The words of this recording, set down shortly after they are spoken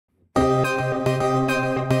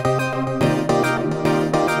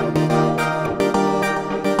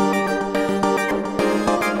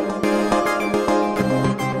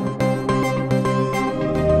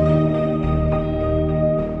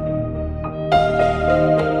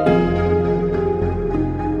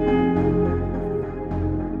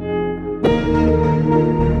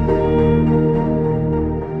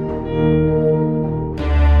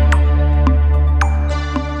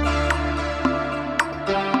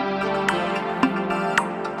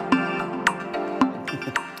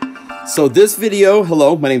So this video,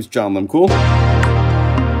 hello, my name is John Lemcool.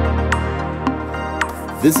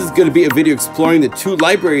 This is going to be a video exploring the 2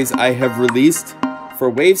 libraries I have released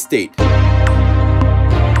for Wavestate.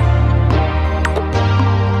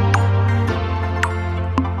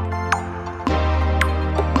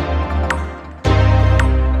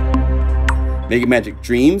 MegaMagic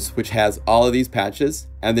Dreams, which has all of these patches,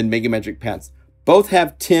 and then MegaMagic Pads. Both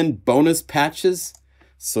have 10 bonus patches,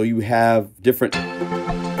 so you have different...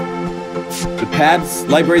 The pads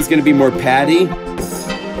library is going to be more paddy.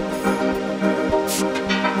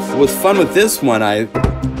 What's fun with this one, if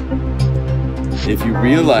you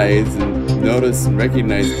realize and notice and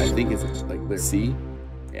recognize, I think it's like, let's see,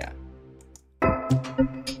 yeah.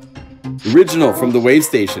 Original from the wave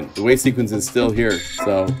station. The wave sequence is still here,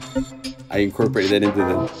 so I incorporated that into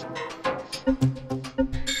the...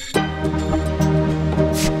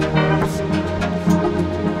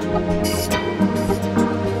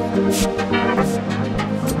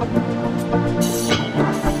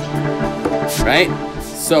 Right?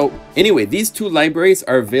 So anyway, these 2 libraries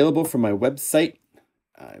are available from my website.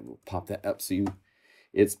 I will pop that up so you...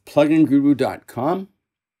 It's PlugInGuru.com.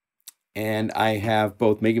 And I have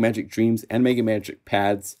both MegaMagic Dreams and MegaMagic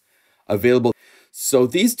Pads available. So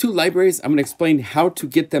these 2 libraries, I'm going to explain how to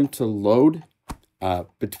get them to load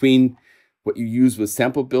between what you use with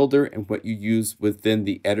Sample Builder and what you use within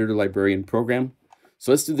the Editor Librarian program.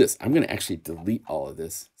 So let's do this. I'm going to actually delete all of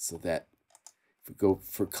this so that if we go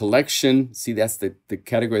for collection, see that's the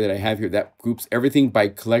category that I have here. That groups everything by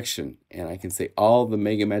collection. And I can say all the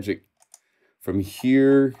MegaMagic from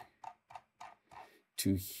here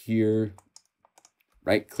to here.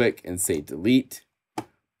 Right click and say delete.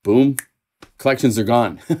 Boom. Collections are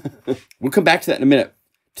gone. We'll come back to that in a minute.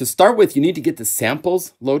 To start with, you need to get the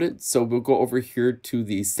samples loaded. So we'll go over here to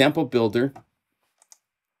the sample builder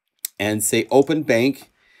and say open bank.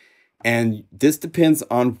 And this depends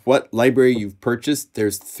on what library you've purchased.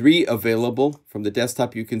 There's 3 available from the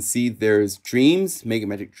desktop. You can see there's Dreams,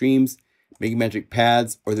 MegaMagic Dreams, MegaMagic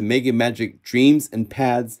Pads, or the MegaMagic Dreams and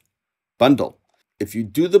Pads bundle. If you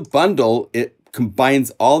do the bundle, it combines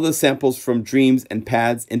all the samples from Dreams and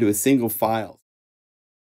Pads into a single file.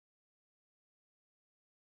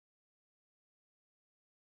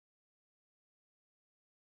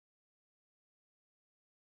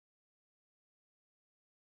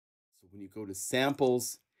 So when you go to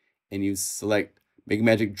samples and you select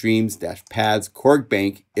MegaMagic Dreams-Pads Korg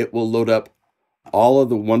Bank, it will load up all of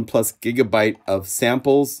the 1+ gigabyte of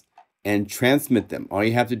samples and transmit them. All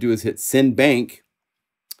you have to do is hit send bank.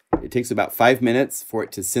 It takes about 5 minutes for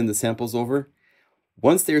it to send the samples over.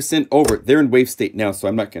 Once they're sent over, they're in Wavestate now, so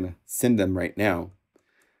I'm not going to send them right now.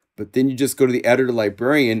 But then you just go to the Editor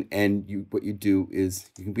Librarian, and what you do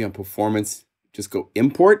is you can be on Performance, just go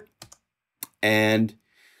Import, and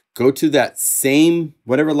go to that same,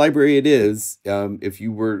 whatever library it is. If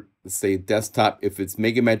you were, let's say, desktop, if it's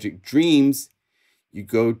MegaMagic Dreams, you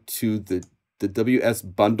go to the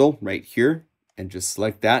wsbundle right here and just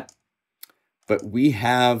select that. But we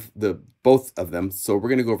have both of them. So we're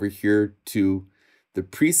going to go over here to the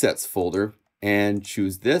presets folder and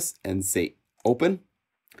choose this and say open.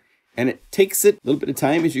 And it takes it a little bit of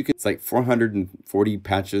time. As you can, it's like 440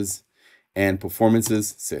 patches and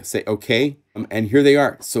performances. So say okay. And here they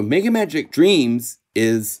are. So MegaMagic Dreams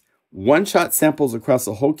is one-shot samples across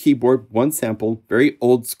the whole keyboard, 1 sample, very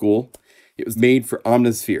old school. It was made for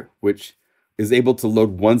Omnisphere, which is able to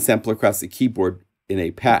load 1 sample across the keyboard in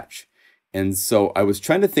a patch. And so I was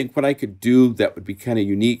trying to think what I could do that would be kind of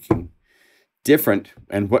unique and different,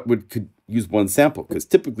 and what could use 1 sample. Because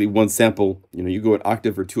typically 1 sample, you go an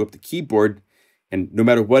octave or 2 up the keyboard, and no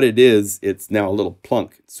matter what it is, it's now a little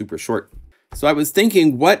plunk. It's super short. So I was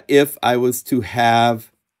thinking, what if I was to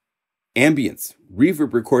have ambience,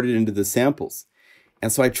 reverb recorded into the samples? And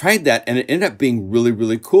so I tried that, and it ended up being really,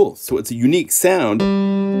 really cool. So it's a unique sound.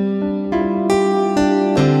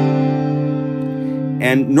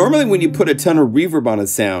 And normally when you put a ton of reverb on a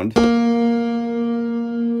sound,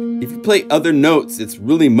 if you play other notes, it's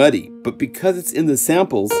really muddy. But because it's in the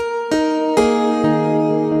samples,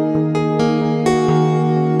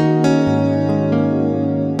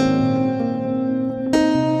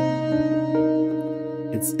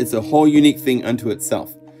 it's a whole unique thing unto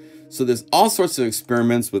itself. So there's all sorts of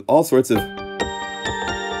experiments with all sorts of...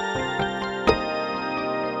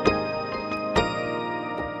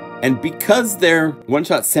 And because they're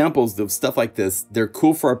one-shot samples of stuff like this, they're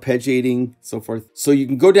cool for arpeggiating, so forth. So you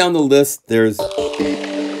can go down the list. They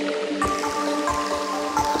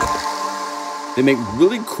make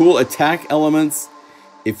really cool attack elements.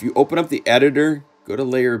 If you open up the editor, go to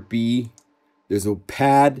layer B, there's a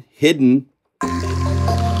pad hidden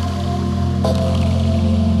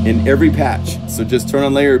in every patch. So just turn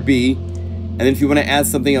on layer B, and then if you want to add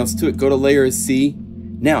something else to it, go to layer C.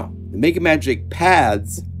 Now, the MegaMagic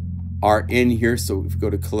pads are in here. So if you go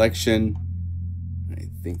to collection, I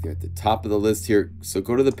think they're at the top of the list here. So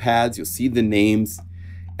go to the pads, you'll see the names,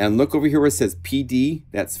 and look over here where it says PD,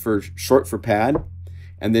 that's for short for pad.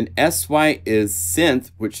 And then SY is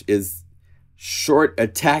synth, which is short,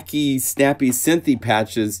 attacky, snappy, synthy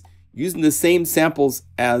patches using the same samples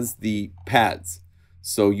as the pads.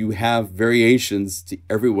 So you have variations to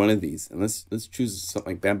every one of these. And let's choose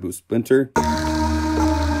something like Bamboo Splinter.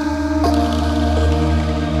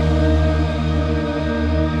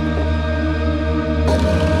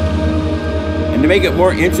 And to make it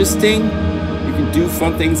more interesting, you can do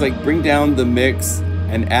fun things like bring down the mix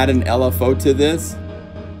and add an LFO to this.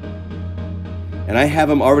 And I have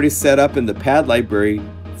them already set up in the pad library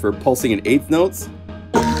for pulsing in eighth notes.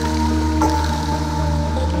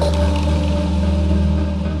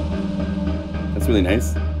 That's really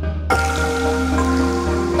nice.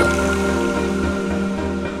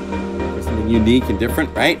 There's something unique and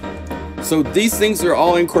different, right? So these things are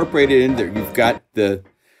all incorporated in there. You've got the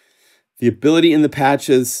ability in the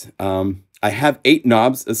patches. I have 8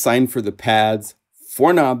 knobs assigned for the pads,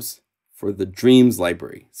 4 knobs for the Dreams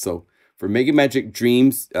library. So for MegaMagic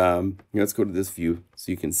Dreams, let's go to this view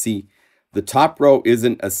so you can see the top row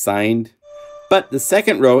isn't assigned, but the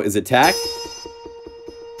second row is attack,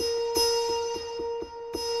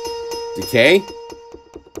 decay,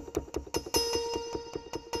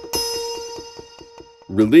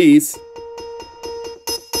 release,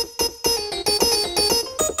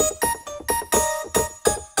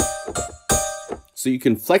 so you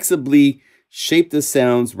can flexibly shape the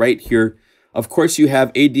sounds right here. Of course, you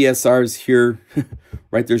have ADSRs here.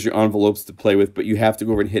 Right there's your envelopes to play with, but you have to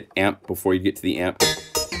go over and hit amp before you get to the amp.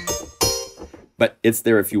 But it's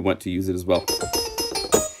there if you want to use it as well.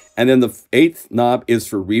 And then the 8th knob is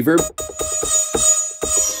for reverb.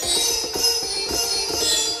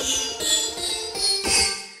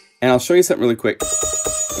 And I'll show you something really quick.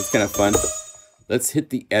 It's kind of fun. Let's hit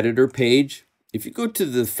the editor page. If you go to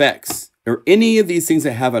the effects or any of these things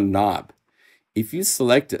that have a knob, if you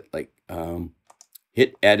select it, like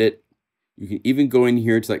hit edit, you can even go in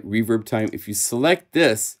here to like reverb time. If you select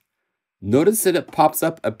this, notice that it pops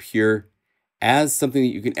up here as something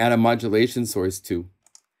that you can add a modulation source to.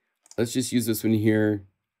 Let's just use this one here.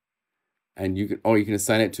 And you can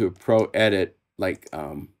assign it to a pro edit, like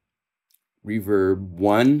reverb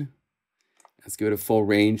 1. Let's give it a full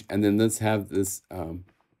range. And then let's have this.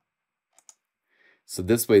 So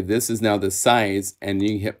this way, this is now the size, and you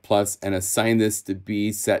can hit plus and assign this to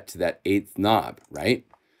be set to that 8th knob, right?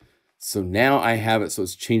 So now I have it, so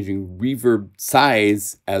it's changing reverb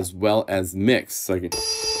size as well as mix. So I can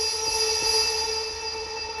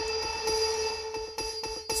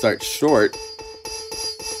start short,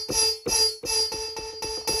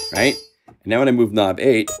 right? And now when I move knob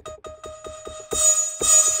 8,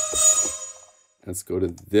 let's go to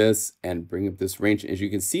this and bring up this range. As you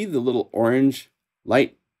can see, the little orange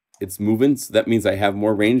light, it's moving, so that means I have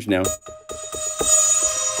more range now.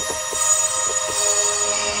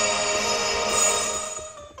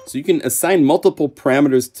 So you can assign multiple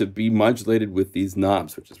parameters to be modulated with these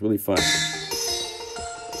knobs, which is really fun.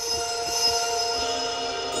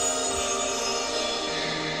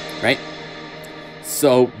 Right?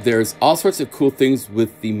 So there's all sorts of cool things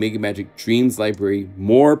with the MegaMagic Dreams library.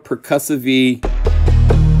 More percussive-y.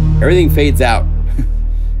 Everything fades out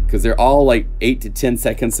because they're all like 8 to 10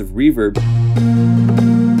 seconds of reverb.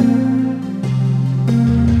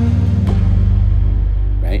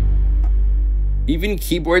 Right? Even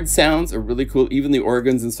keyboard sounds are really cool. Even the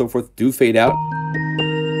organs and so forth do fade out.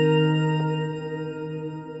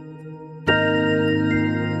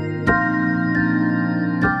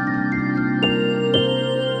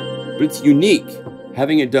 But it's unique.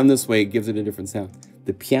 Having it done this way gives it a different sound.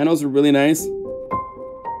 The pianos are really nice.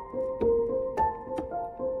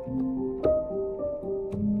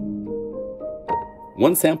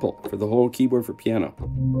 One sample for the whole keyboard for piano.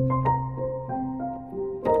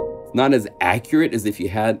 It's not as accurate as if you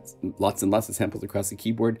had lots and lots of samples across the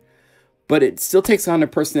keyboard, but it still takes on a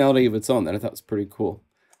personality of its own that I thought was pretty cool.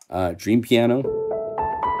 Dream piano.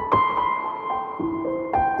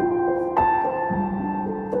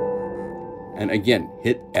 And again,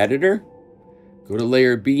 hit editor, go to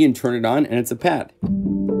layer B and turn it on, and it's a pad.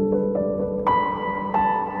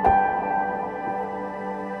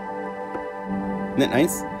 Isn't that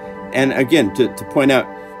nice? And again, to point out,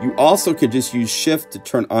 you also could just use shift to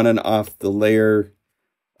turn on and off the layer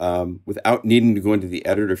without needing to go into the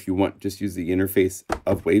editor if you want. Just use the interface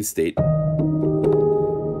of Wavestate.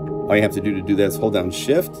 All you have to do that is hold down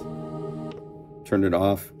Shift, turn it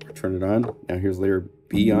off, or turn it on. Now here's layer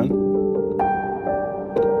B on.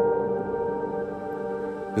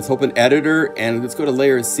 Let's open Editor and let's go to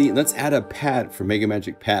layer C and let's add a pad for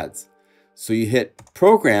MegaMagic pads. So you hit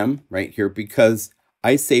Program right here because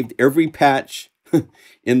I saved every patch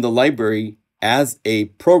in the library as a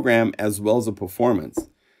program as well as a performance.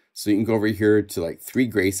 So you can go over here to like 3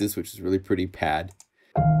 Graces, which is a really pretty pad.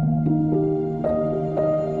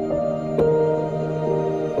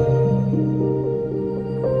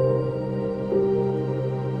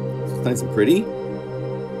 So it's nice and pretty.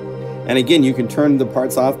 And again, you can turn the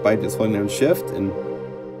parts off by just holding down Shift and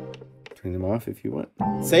turn them off if you want.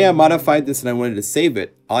 Say I modified this and I wanted to save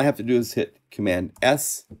it. All I have to do is hit Command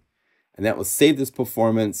S, and that will save this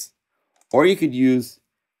performance. Or you could use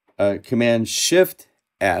Command Shift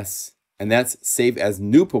S, and that's save as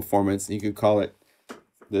new performance. And you could call it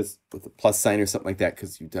this with a plus sign or something like that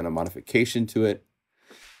because you've done a modification to it.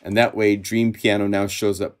 And that way, Dream Piano now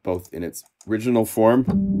shows up both in its original form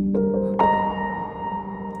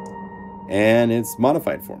and its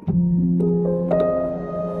modified form.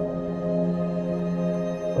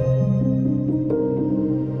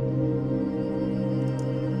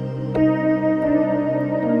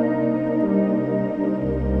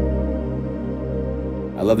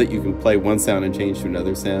 I love that you can play one sound and change to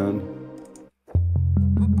another sound.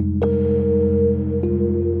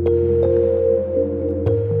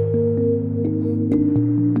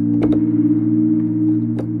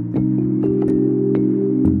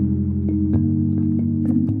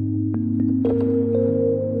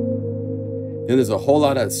 Then there's a whole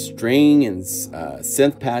lot of string and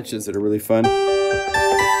synth patches that are really fun.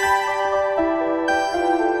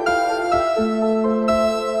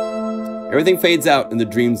 Everything fades out in the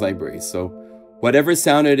Dreams library, so whatever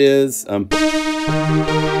sound it is,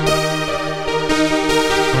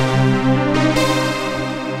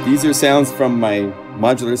 these are sounds from my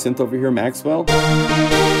modular synth over here, Maxwell.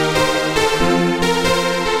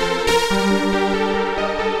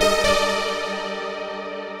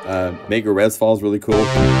 Mega Res Fall is really cool.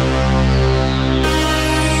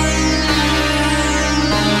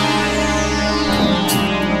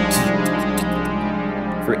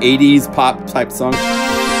 For 80s pop type song.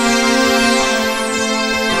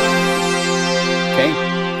 Okay,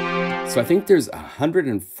 so I think there's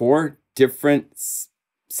 104 different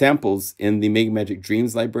samples in the MegaMagic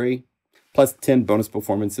Dreams library, plus 10 bonus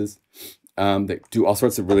performances that do all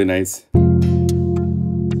sorts of really nice.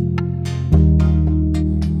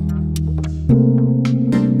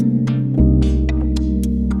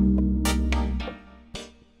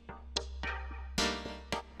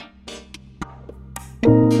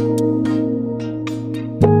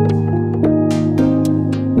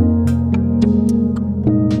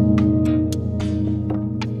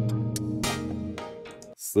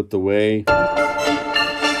 Slipped away.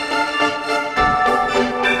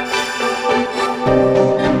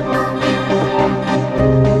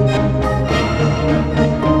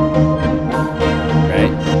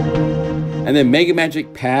 And then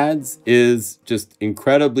MegaMagic Pads is just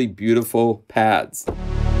incredibly beautiful pads.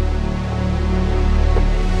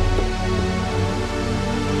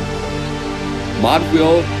 Mod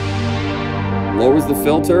wheel lowers the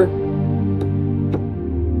filter.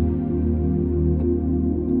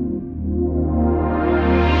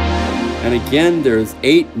 And again, there's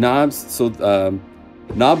 8 knobs. So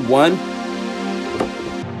knob 1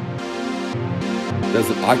 does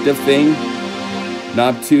an octave thing.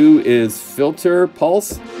 Knob 2 is filter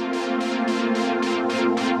pulse.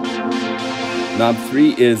 Knob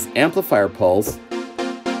 3 is amplifier pulse.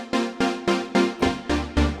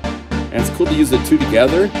 And it's cool to use the 2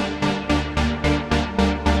 together.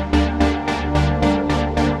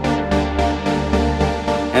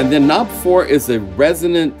 And then knob 4 is a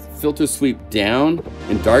resonant filter sweep down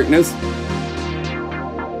in darkness.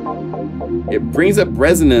 It brings up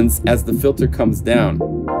resonance as the filter comes down.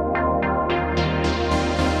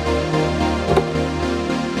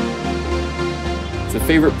 It's a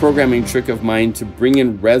favorite programming trick of mine to bring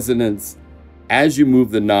in resonance as you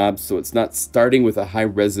move the knob, so it's not starting with a high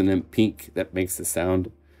resonant peak that makes the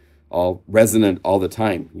sound all resonant all the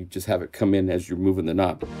time. You just have it come in as you're moving the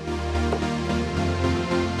knob.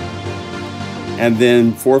 And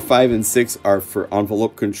then 4, 5, and 6 are for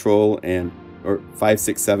envelope control, and or 5,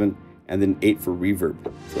 6, 7, and then 8 for reverb.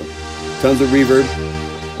 So tons of reverb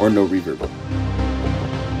or no reverb.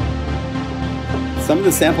 Some of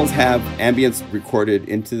the samples have ambience recorded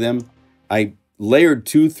into them. I layered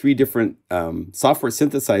 2, 3 different software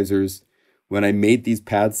synthesizers when I made these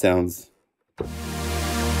pad sounds like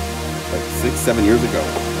 6, 7 years ago.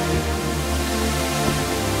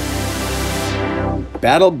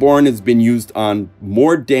 Battleborn has been used on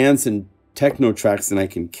more dance and techno tracks than I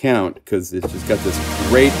can count because it's just got this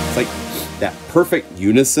great, it's like that perfect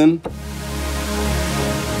unison.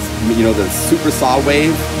 You know, the super saw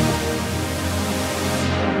wave.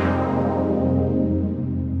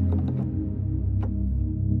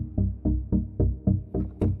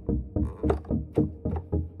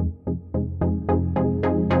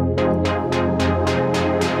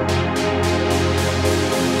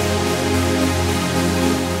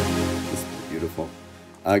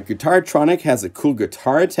 Guitartronic has a cool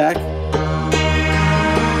guitar attack.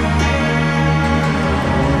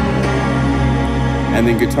 And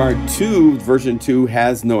then Guitar 2, version 2,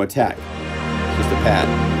 has no attack. Just a pad.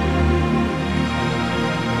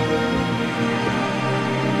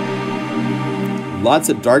 Lots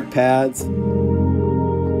of dark pads.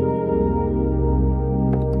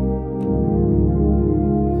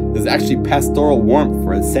 There's actually pastoral warmth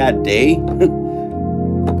for a sad day.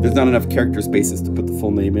 There's not enough character spaces to put the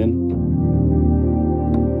full name in.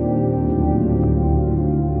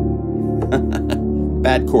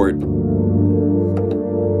 Bad chord.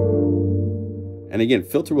 And again,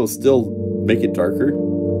 filter will still make it darker.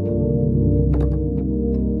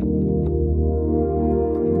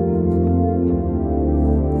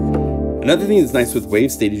 Another thing that's nice with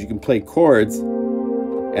Wavestate is you can play chords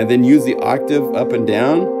and then use the octave up and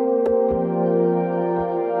down.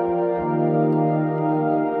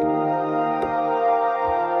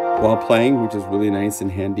 While playing, which is really nice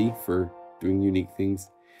and handy for doing unique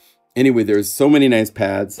things. Anyway, there's so many nice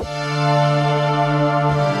pads. You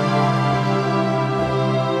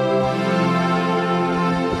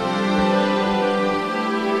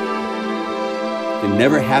can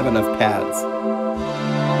never have enough pads.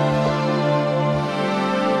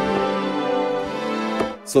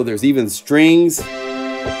 So there's even strings.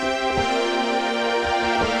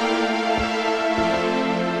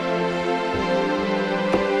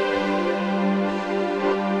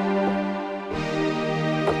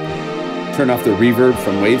 Turn off the reverb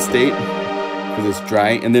from Wavestate because it's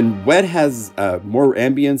dry. And then Wet has more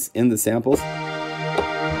ambience in the samples.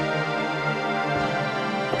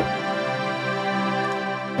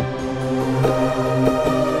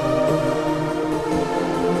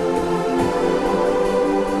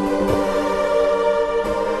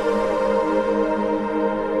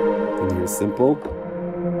 And here's Simple.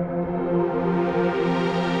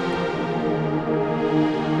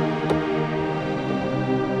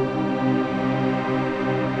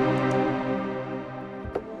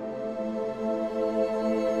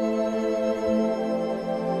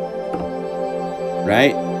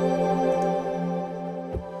 Right?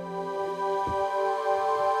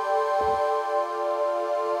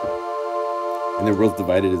 And the World's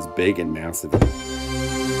Divided is big and massive.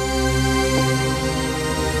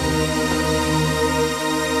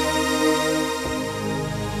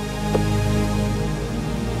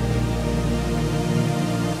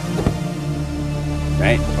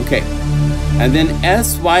 Right? Okay. And then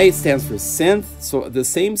SY stands for synth. So the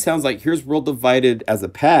same sounds like here's World Divided as a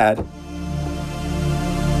pad.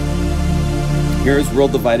 Here's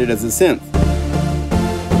World Divided as a synth.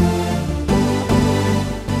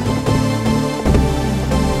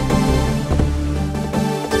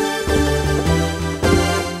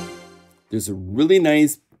 There's a really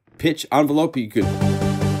nice pitch envelope you could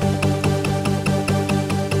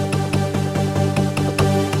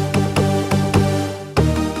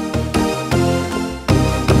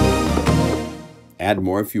add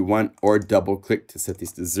more if you want, or double click to set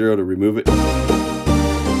these to 0 to remove it.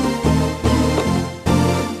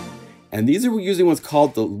 And these are using what's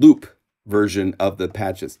called the loop version of the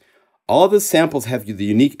patches. All of the samples have the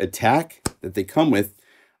unique attack that they come with.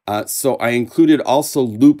 So I included also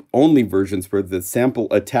loop only versions where the sample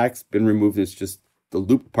attack's been removed. It's just the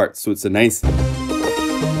loop part. So it's a nice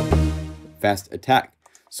fast attack.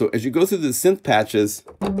 So as you go through the synth patches,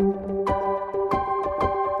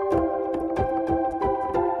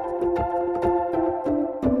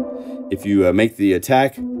 if you make the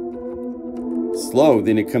attack slow,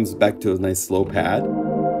 then it comes back to a nice slow pad.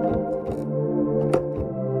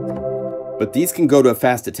 But these can go to a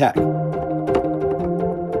fast attack.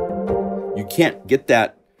 You can't get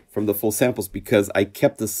that from the full samples because I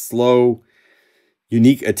kept the slow,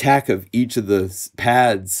 unique attack of each of the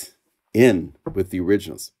pads in with the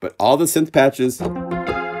originals. But all the synth patches,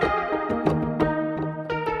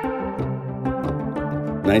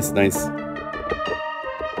 nice.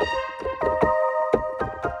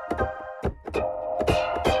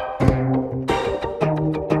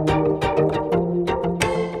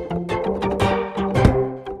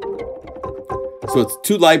 So it's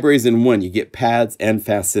two libraries in one. You get pads and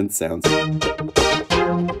fast synth sounds.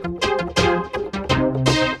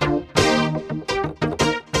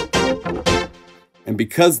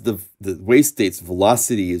 because the Wavestate's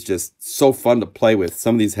velocity is just so fun to play with,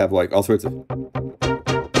 some of these have like all sorts of...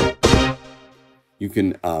 You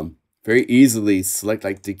can very easily select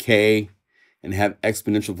like decay and have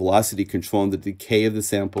exponential velocity controlling the decay of the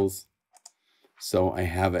samples. So I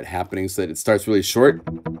have it happening so that it starts really short.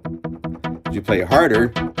 As you play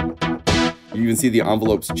harder, you even see the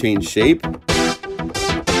envelopes change shape.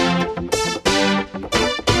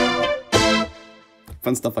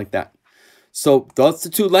 Fun stuff like that. So that's the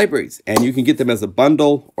two libraries, and you can get them as a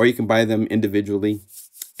bundle or you can buy them individually,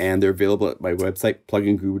 and they're available at my website,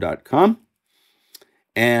 PlugInGuru.com.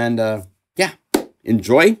 And yeah,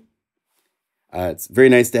 enjoy. It's very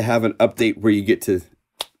nice to have an update where you get to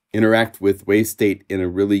interact with Wavestate in a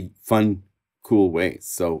really fun, cool way.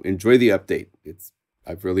 So enjoy the update.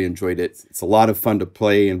 I've really enjoyed it. It's a lot of fun to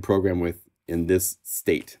play and program with in this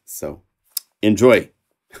state. So enjoy.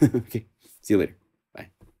 Okay, see you later.